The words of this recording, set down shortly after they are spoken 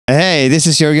Hey, this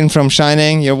is Jørgen from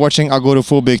Shining. You're watching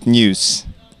Agoraphobic News.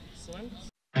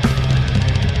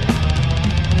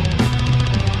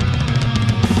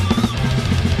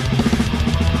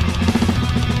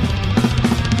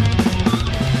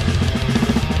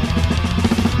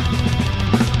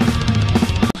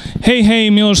 Hey,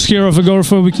 Milos here of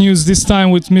Agoraphobic News, this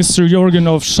time with Mr. Jorgen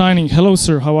of Shining. Hello,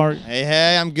 sir, how are you?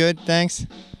 Hey, I'm good, thanks.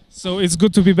 So it's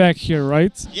good to be back here,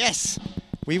 right? Yes,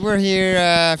 we were here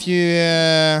a few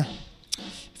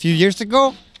years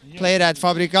ago, played at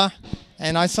Fabrika,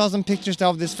 and I saw some pictures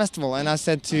of this festival, and I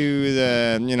said to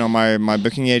the, my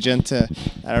booking agent, that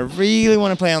I really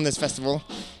want to play on this festival.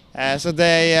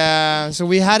 So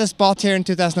we had a spot here in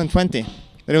 2020.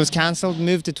 But it was cancelled,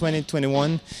 moved to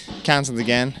 2021, cancelled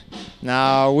again.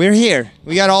 Now we're here.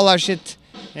 We got all our shit,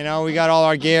 we got all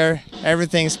our gear.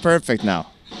 Everything's perfect now.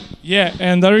 Yeah,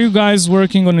 and are you guys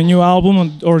working on a new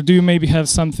album, or do you maybe have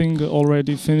something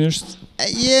already finished?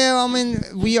 Yeah, I mean,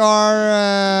 we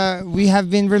have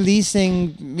been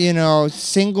releasing,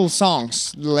 single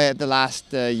songs the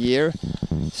last year.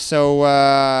 So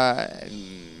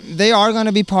they are going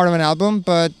to be part of an album,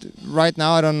 but right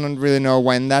now I don't really know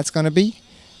when that's going to be.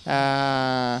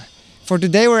 For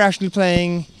today we're actually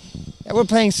playing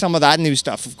some of that new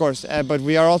stuff, of course, but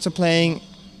we are also playing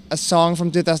a song from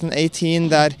 2018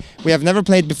 that we have never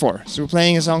played before. So we're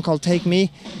playing a song called Take Me,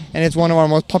 and it's one of our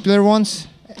most popular ones,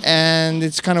 and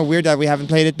it's kind of weird that we haven't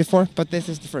played it before, but this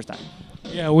is the first time.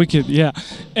 Yeah, wicked, yeah.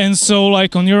 And so,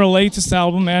 like, on your latest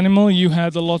album, Animal, you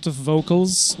had a lot of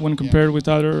vocals when compared with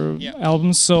other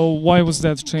albums, so why was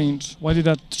that change? Why did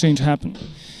that change happen?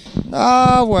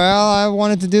 Well, I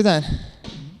wanted to do that.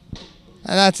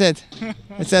 And that's it.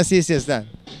 It's as easy as that.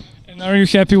 And are you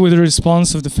happy with the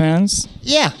response of the fans?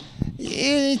 Yeah.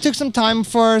 It took some time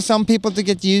for some people to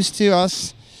get used to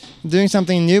us doing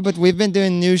something new, but we've been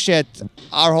doing new shit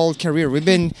our whole career. We've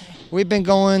been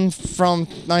going from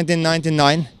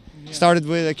 1999. Started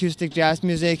with acoustic jazz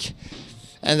music,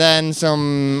 and then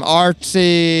some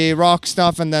artsy rock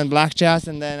stuff, and then Blackjazz,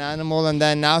 and then Animal, and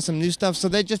then now some new stuff. So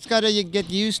they just gotta get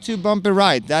used to bumpy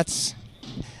ride. That's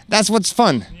what's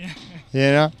fun,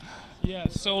 Yeah,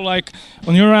 so like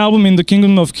on your album In the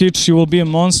Kingdom of Kitsch, You Will Be a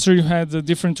Monster, you had a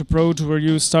different approach where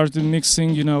you started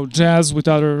mixing, jazz with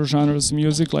other genres of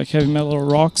music like heavy metal or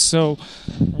rock. So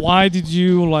why did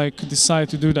you decide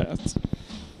to do that?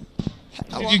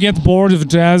 Did you get bored of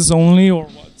jazz only, or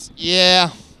what? Yeah.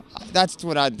 That's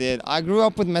what I did. I grew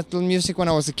up with metal music when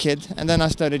I was a kid, and then I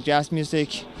studied jazz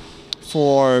music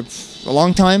for a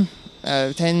long time,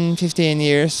 10, 15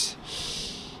 years.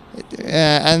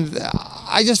 And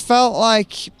I just felt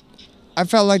like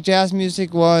jazz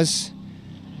music was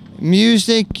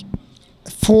music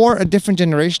for a different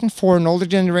generation, for an older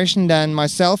generation than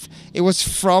myself. It was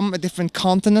from a different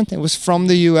continent. It was from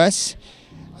the US.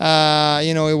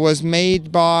 It was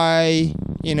made by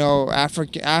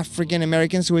African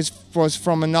Americans who was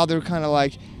from another kind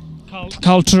of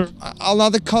culture,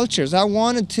 another cultures. I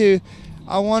wanted to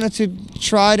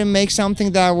try to make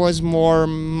something that was more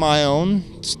my own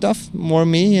stuff, more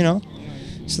me,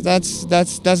 So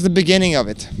that's the beginning of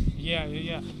it. Yeah.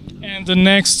 And the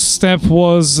next step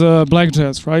was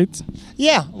Blackjazz, right?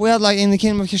 Yeah, we had In the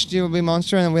Kingdom of Kitsch, You Will Be a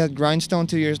Monster, and we had Grindstone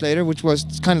 2 years later, which was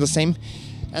kind of the same.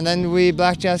 And then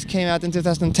Blackjazz came out in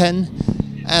 2010,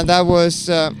 and that was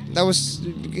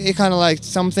it. Kind of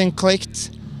something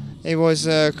clicked. It was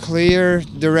a clear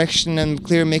direction and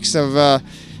clear mix of an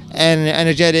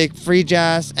energetic free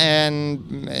jazz and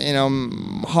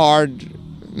hard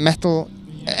metal,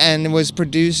 and it was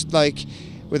produced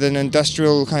with an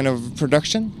industrial kind of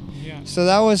production. Yeah. So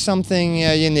that was something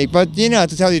unique. But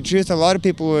to tell you the truth, a lot of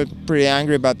people were pretty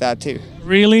angry about that too.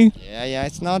 Really? Yeah.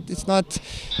 It's not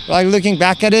looking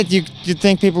back at it, you'd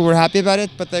think people were happy about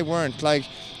it, but they weren't.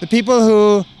 The people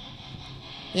who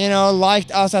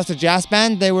liked us as a jazz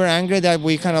band, they were angry that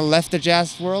we kind of left the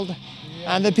jazz world.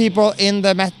 Yeah. And the people in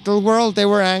the metal world, they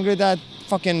were angry that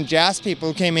fucking jazz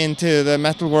people came into the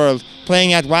metal world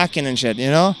playing at Wacken and shit,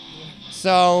 Yeah.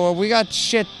 So we got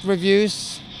shit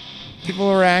reviews. People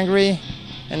were angry,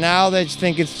 and now they just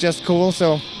think it's just cool.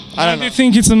 So I don't know. They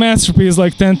think it's a masterpiece.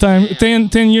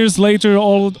 10 years later,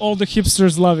 all the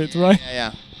hipsters love it, right?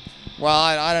 Yeah. Well,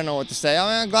 I don't know what to say. I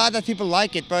mean, I'm glad that people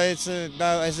like it, but it's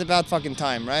about fucking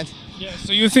time, right? Yeah.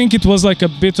 So you think it was a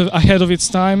bit ahead of its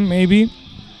time, maybe?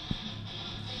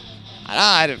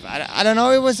 I don't know.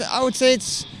 I would say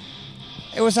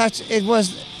it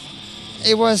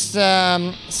was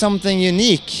something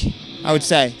unique. I would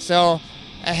say so.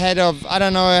 Ahead of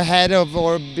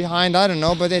or behind, I don't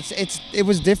know, but it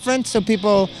was different, so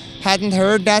people hadn't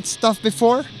heard that stuff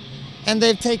before, and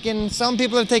some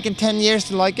people have taken 10 years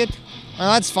to like it,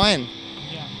 that's fine.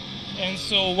 Yeah. And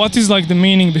so, what is like the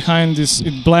meaning behind this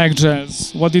black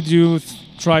jazz? What did you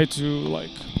try to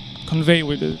like convey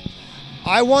with it?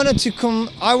 I wanted to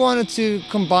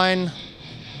combine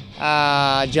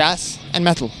jazz and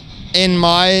metal in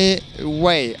my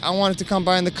way. I wanted to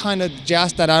combine the kind of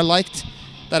jazz that I liked,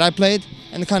 that I played,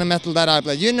 and the kind of metal that I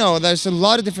played. You know, there's a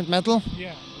lot of different metal.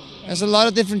 Yeah. There's a lot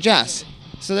of different jazz.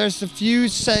 So there's a few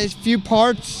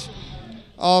parts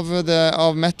of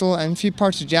metal and a few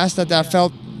parts of jazz that I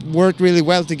felt worked really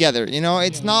well together. You know,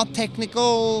 it's not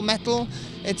technical metal.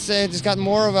 It's got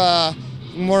more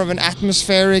of an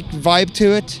atmospheric vibe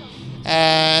to it.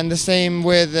 And the same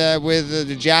with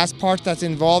the jazz part that's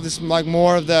involved. It's like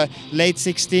more of the late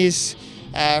 60s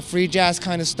free jazz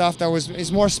kind of stuff that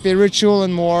is more spiritual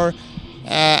and more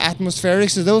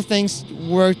atmospheric. So those things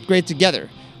worked great together.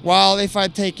 While if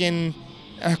I'd taken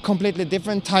a completely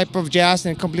different type of jazz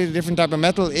and a completely different type of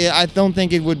metal, I don't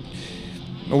think it would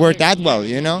work that well,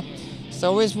 you know.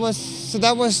 So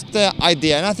that was the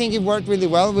idea, and I think it worked really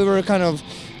well. We were kind of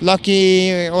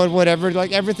lucky or whatever,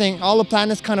 like everything, all the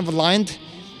planets kind of aligned.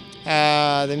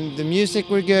 The music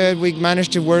were good. We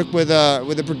managed to work with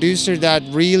a producer that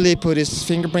really put his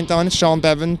fingerprint on it, Sean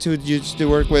Bevan, who used to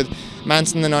work with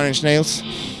Manson and Nine Inch Nails.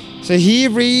 So he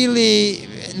really,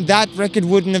 that record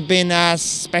wouldn't have been as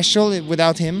special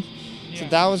without him. Yeah. So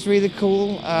that was really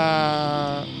cool.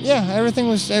 Yeah, everything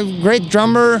was a great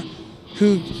drummer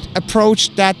who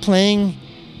approached that playing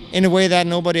in a way that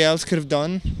nobody else could have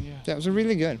done. Yeah. That was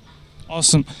really good.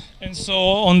 Awesome. And so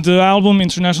on the album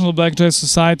International Black Jazz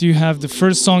Society, you have the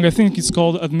first song, I think it's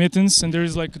called Admittance, and there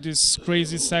is like this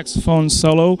crazy saxophone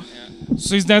solo. Yeah.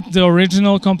 So is that the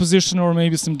original composition or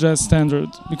maybe some jazz standard?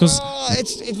 Because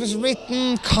it was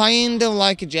written kind of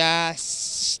like a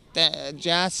jazz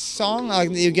song.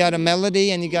 Like you got a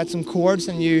melody and you got some chords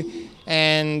and you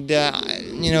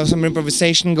know, some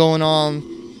improvisation going on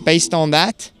based on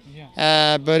that.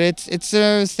 Yeah. But it's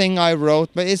a thing I wrote,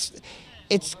 but it's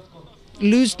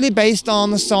loosely based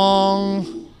on a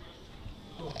song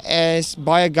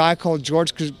by a guy called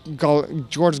George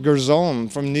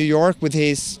Garzone from New York with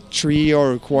his trio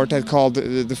or quartet called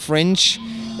the Fringe.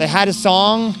 They had a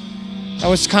song that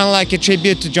was kind of like a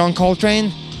tribute to John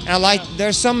Coltrane, and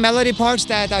there's some melody parts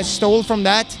that I stole from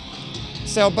that.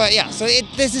 So, but yeah, so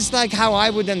this is like how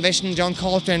I would envision John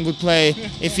Coltrane would play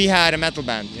if he had a metal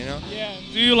band, you know? Yeah.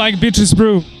 Do you like Bitches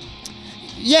Brew?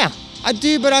 Yeah. I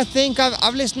do, but I think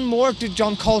I've listened more to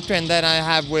John Coltrane than I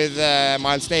have with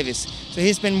Miles Davis. So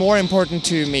he's been more important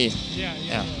to me. Yeah.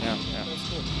 That's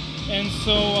cool. And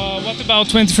so, what about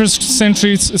 21st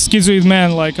Century Schizoid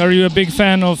Man? Like, are you a big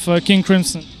fan of King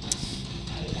Crimson?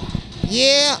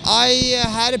 Yeah, I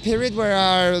had a period where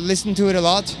I listened to it a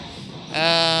lot,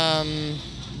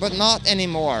 but not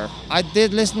anymore. I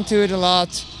did listen to it a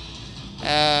lot.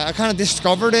 I kind of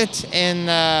discovered it in,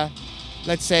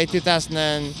 let's say,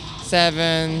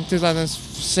 2007,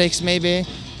 2006 maybe.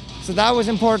 So that was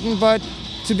important, but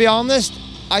to be honest,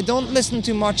 I don't listen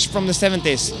too much from the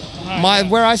 70s.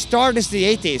 Where I start is the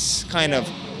 80s, kind of.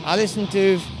 I listen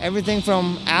to everything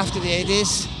from after the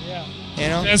 80s, you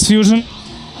know. Jazz fusion?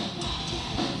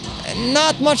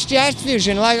 Not much jazz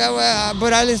fusion,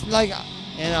 but I listen,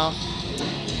 you know.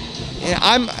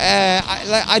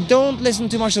 I don't listen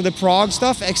too much of the prog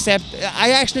stuff, except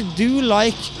I actually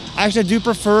do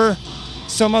prefer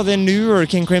some of the newer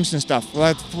King Crimson stuff,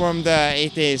 like from the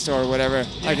 80s or whatever,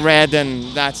 like Red and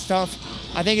that stuff.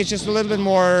 I think it's just a little bit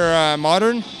more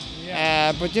modern.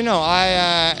 But you know,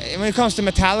 when it comes to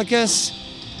Metallica's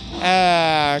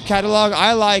catalog,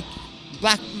 I like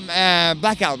Black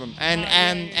Album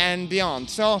and beyond.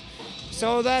 So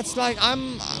that's like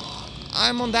I'm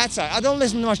on that side. I don't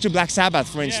listen much to Black Sabbath,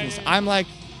 for instance. I'm like,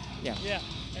 yeah.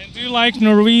 And do you like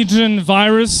Norwegian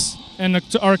Virus and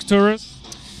Arcturus?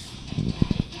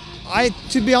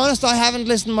 To be honest, I haven't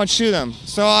listened much to them,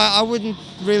 so I wouldn't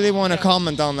really want to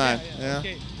comment on that.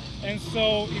 Okay. And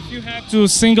so, if you had to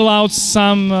single out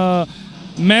some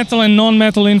metal and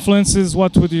non-metal influences,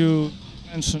 what would you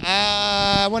mention?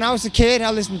 When I was a kid,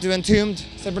 I listened to Entombed,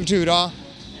 Sepultura,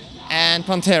 and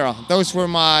Pantera. Those were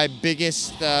my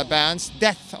biggest bands.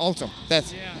 Death also.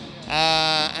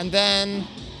 And then,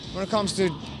 when it comes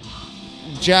to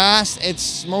jazz,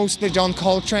 it's mostly John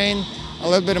Coltrane, a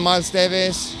little bit of Miles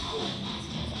Davis,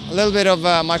 a little bit of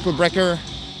Michael Brecker,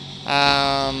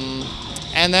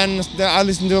 and then I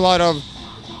listen to a lot of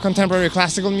contemporary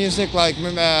classical music like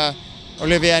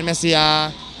Olivier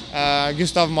Messiaen,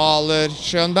 Gustav Mahler,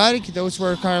 Schoenberg. Those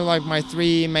were kind of like my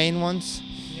three main ones.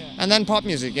 And then pop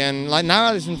music, and like now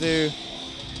I listen to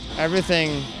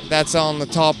everything that's on the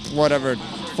top, whatever,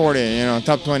 40, you know,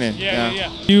 top 20.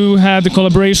 Yeah. You had the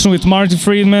collaboration with Martin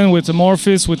Friedman, with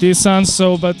Amorphis, with Isan.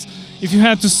 So, but if you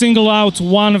had to single out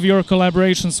one of your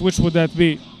collaborations, which would that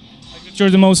be? Like that you're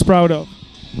the most proud of?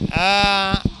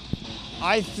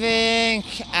 I think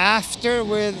after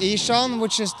with Ishan,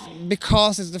 which is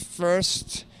because it's the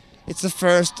first. It's the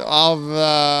first of,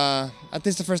 at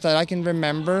least the first that I can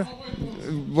remember,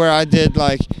 where I did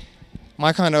like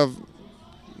my kind of,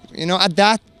 you know, at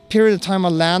that period of time I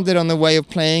landed on the way of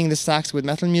playing the sax with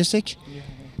metal music,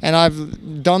 and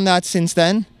I've done that since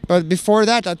then. But before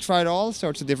that, I tried all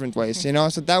sorts of different ways, you know.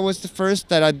 So that was the first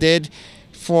that I did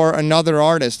for another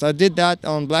artist. I did that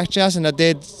on Blackjazz, and I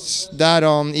did that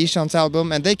on Ishan's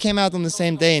album, and they came out on the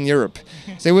same day in Europe.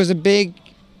 So it was a big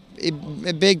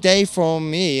day for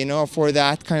me, you know, for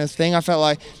that kind of thing. I felt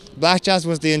like Blackjazz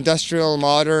was the industrial,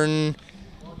 modern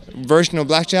version of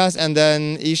Blackjazz, and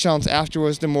then Ishan's after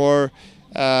was the more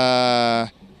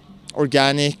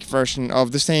organic version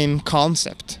of the same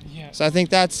concept. Yeah. So I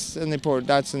think that's an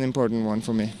important one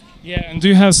for me. Yeah, and do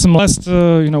you have some last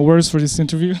words for this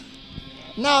interview?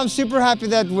 No, I'm super happy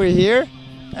that we're here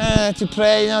to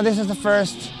play. You know, this is the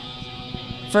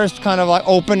first kind of like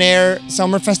open air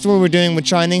summer festival we're doing with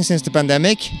Shining since the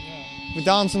pandemic. We've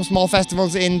done some small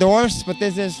festivals indoors, but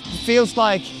this feels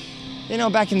like, you know,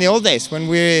 back in the old days when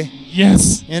we...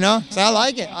 Yes. You know, so I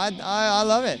like it. I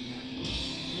love it.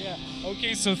 Yeah.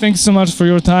 Okay, so thanks so much for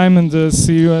your time, and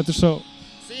see you at the show.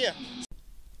 See ya.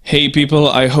 Hey people,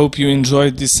 I hope you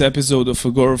enjoyed this episode of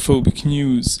Agoraphobic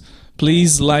News.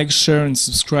 Please like, share and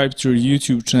subscribe to our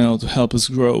YouTube channel to help us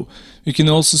grow. You can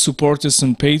also support us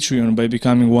on Patreon by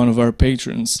becoming one of our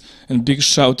patrons. And big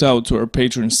shout out to our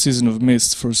patron Season of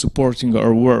Mist for supporting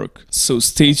our work. So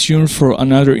stay tuned for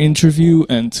another interview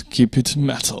and keep it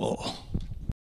metal.